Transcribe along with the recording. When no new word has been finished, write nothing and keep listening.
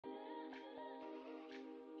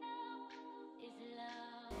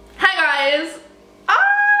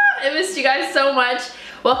you guys so much.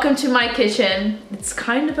 Welcome to my kitchen. It's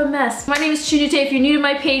kind of a mess. My name is Chinutay. If you're new to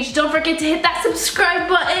my page, don't forget to hit that subscribe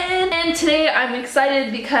button. And today I'm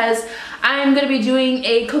excited because I'm gonna be doing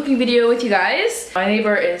a cooking video with you guys. My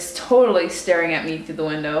neighbor is totally staring at me through the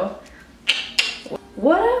window.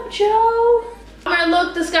 What up, Joe?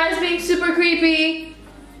 Look, this guy's being super creepy.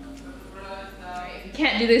 If you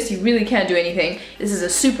can't do this, you really can't do anything. This is a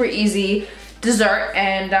super easy dessert,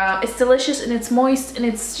 and it's delicious and it's moist and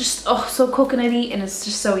it's just so coconutty and it's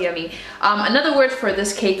just so yummy. Another word for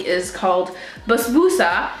this cake is called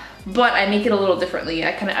BASBOOSA, but I make it a little differently.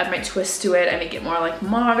 I kind of add my twist to it. I make it more like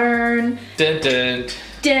modern. Dun, dun.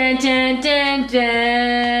 Dun, dun, dun,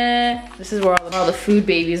 dun. This is where all the food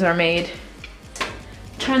babies are made.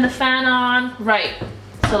 Turn the fan on. Right,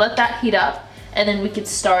 so let that heat up and then we can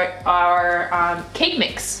start our cake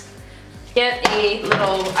mix. Get a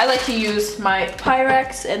little, I like to use my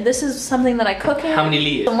Pyrex, and this is something that I cook in. How many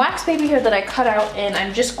liters? Some wax paper here that I cut out, and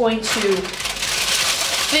I'm just going to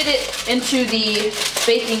fit it into the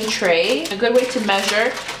baking tray. A good way to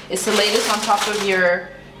measure is to lay this on top of your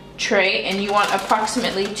tray, and you want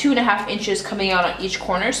approximately 2.5 inches coming out on each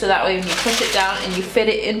corner, so that way when you push it down and you fit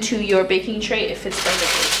it into your baking tray, it fits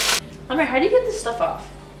perfectly. Alright, how do you get this stuff off?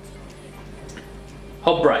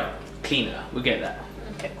 Hot bright cleaner, we get that.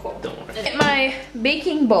 Okay, cool. Don't worry. Get my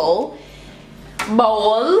baking bowl.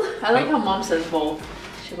 I like how mom says bowl.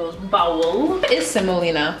 She goes bowl. What is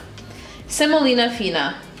semolina? Semolina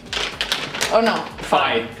fina. Oh no.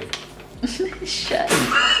 Fine. Shut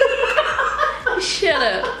up. Shut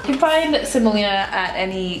up. You can find semolina at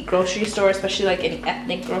any grocery store, especially like any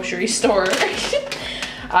ethnic grocery store.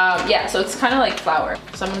 Yeah, so it's kind of like flour.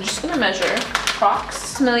 So I'm just gonna measure.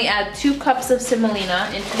 Approximately add 2 cups of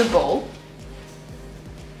semolina into the bowl.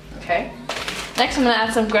 Okay. Next, I'm gonna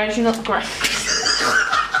add some Shut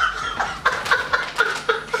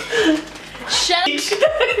Next,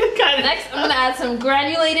 I'm gonna add some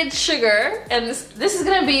granulated sugar, and this is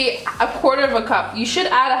gonna be 1/4 cup. You should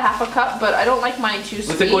add 1/2 cup, but I don't like mine too sweet.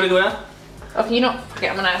 What's it going to? Okay, you know. Okay,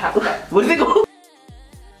 I'm gonna add 1/2 cup. What is it going?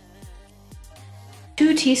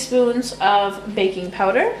 2 teaspoons of baking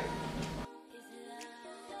powder.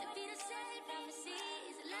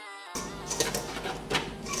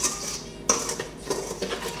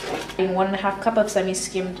 1.5 cup of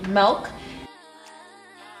semi-skimmed milk.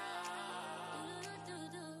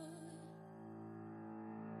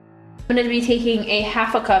 I'm going to be taking a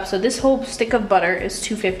 1/2 cup, so this whole stick of butter is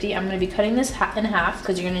 250. I'm going to be cutting this in half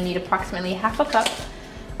because you're going to need approximately 1/2 cup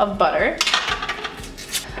of butter.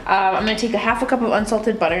 I'm going to take a 1/2 cup of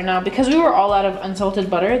unsalted butter. Now, because we were all out of unsalted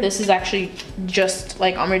butter, this is actually just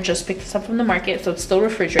like Amr just picked this up from the market, so it's still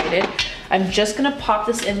refrigerated. I'm just going to pop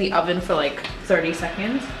this in the oven for like 30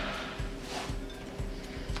 seconds.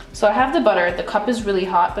 So I have the butter, the cup is really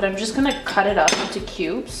hot, but I'm just gonna cut it up into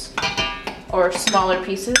cubes or smaller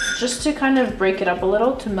pieces just to kind of break it up a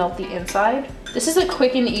little to melt the inside. This is a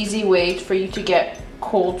quick and easy way for you to get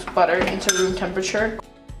cold butter into room temperature.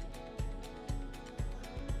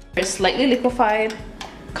 It's slightly liquefied,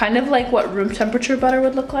 kind of like what room temperature butter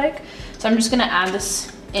would look like. So I'm just gonna add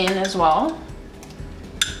this in as well.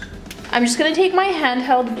 I'm just gonna take my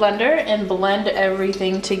handheld blender and blend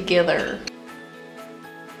everything together.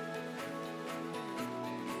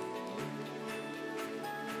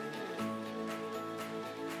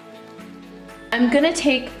 I'm gonna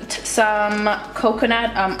take some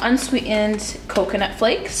coconut, unsweetened coconut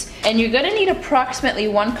flakes, and you're gonna need approximately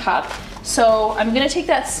 1 cup. So I'm gonna take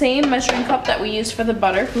that same measuring cup that we used for the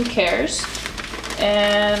butter, who cares,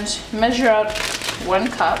 and measure out 1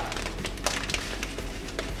 cup.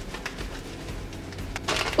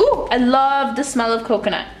 Ooh, I love the smell of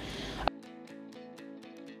coconut.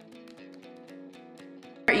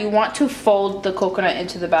 You want to fold the coconut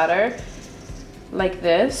into the batter like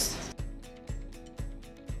this.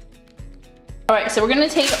 Alright, so we're gonna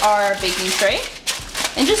take our baking tray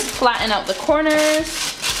and just flatten out the corners.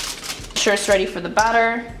 Make sure it's ready for the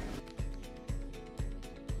batter.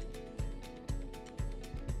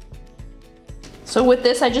 So with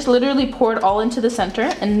this, I just literally pour it all into the center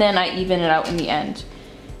and then I even it out in the end,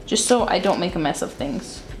 just so I don't make a mess of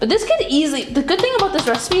things. But this could easily, the good thing about this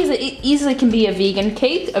recipe is that it easily can be a vegan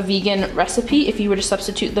cake, a vegan recipe, if you were to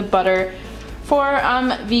substitute the butter for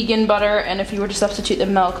vegan butter, and if you were to substitute the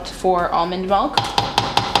milk for almond milk.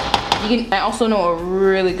 I also know a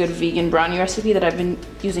really good vegan brownie recipe that I've been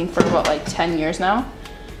using for about like 10 years now.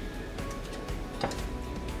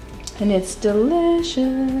 And it's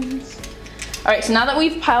delicious. Alright, so now that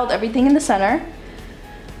we've piled everything in the center,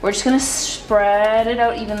 we're just gonna spread it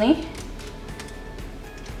out evenly.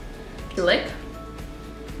 Lick.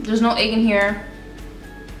 There's no egg in here.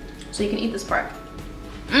 so you can eat this part.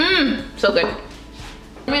 Mmm, so good.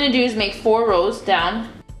 What I'm gonna do is make 4 rows down.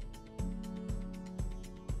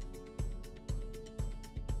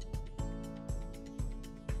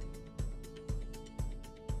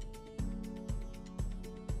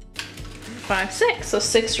 Five, 6, so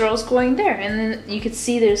 6 rows going there, and then you can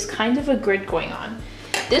see there's kind of a grid going on.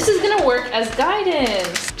 This is gonna work as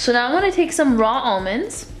guidance. So now I'm gonna take some raw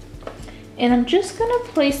almonds, and I'm just gonna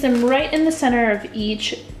place them right in the center of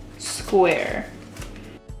each square.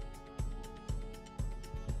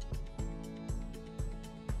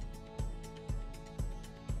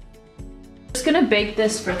 Just gonna bake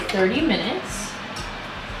this for 30 minutes.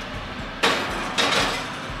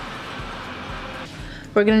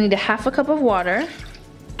 We're gonna need a 1/2 cup of water.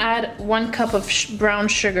 Add 1 cup of brown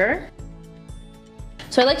sugar.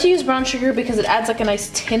 So I like to use brown sugar because it adds like a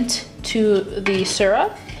nice tint to the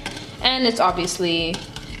syrup, and it's obviously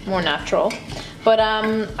more natural. But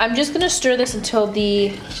I'm just gonna stir this until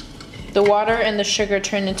the water and the sugar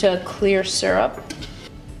turn into a clear syrup.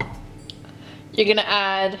 You're gonna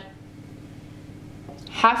add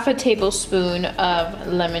 1/2 tablespoon of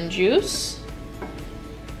lemon juice.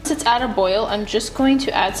 Once it's at a boil, I'm just going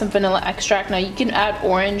to add some vanilla extract. Now you can add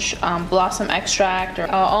orange blossom extract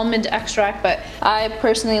or almond extract, but I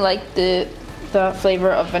personally like the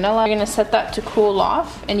flavor of vanilla. You're gonna set that to cool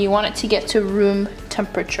off, and you want it to get to room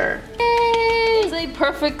temperature. Yay! It's a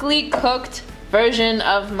perfectly cooked version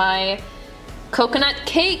of my coconut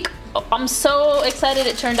cake. Oh, I'm so excited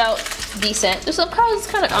it turned out decent. There's some clouds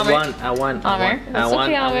kind of I want.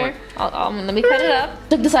 Let me cut it up.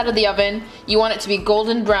 Took this out of the oven. You want it to be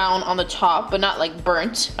golden brown on the top, but not like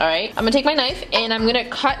burnt, all right? I'm gonna take my knife and I'm gonna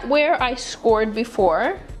cut where I scored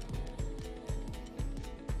before.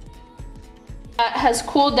 That has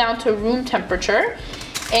cooled down to room temperature,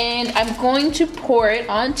 and I'm going to pour it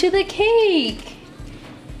onto the cake.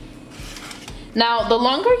 Now, the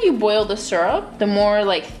longer you boil the syrup, the more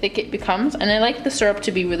like thick it becomes, and I like the syrup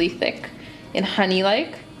to be really thick and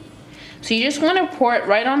honey-like. So you just want to pour it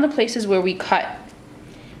right on the places where we cut,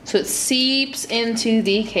 so it seeps into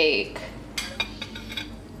the cake.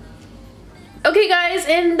 Okay guys,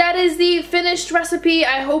 and that is the finished recipe.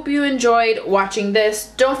 I hope you enjoyed watching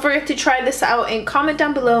this. Don't forget to try this out and comment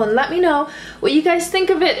down below and let me know what you guys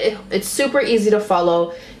think of it. It's super easy to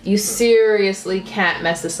follow. You seriously can't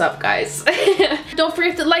mess this up, guys. Don't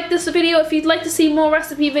forget to like this video if you'd like to see more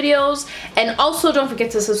recipe videos, and also don't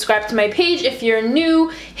forget to subscribe to my page if you're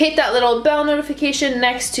new. Hit that little bell notification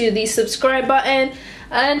next to the subscribe button.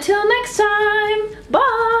 Until next time,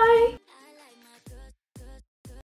 bye!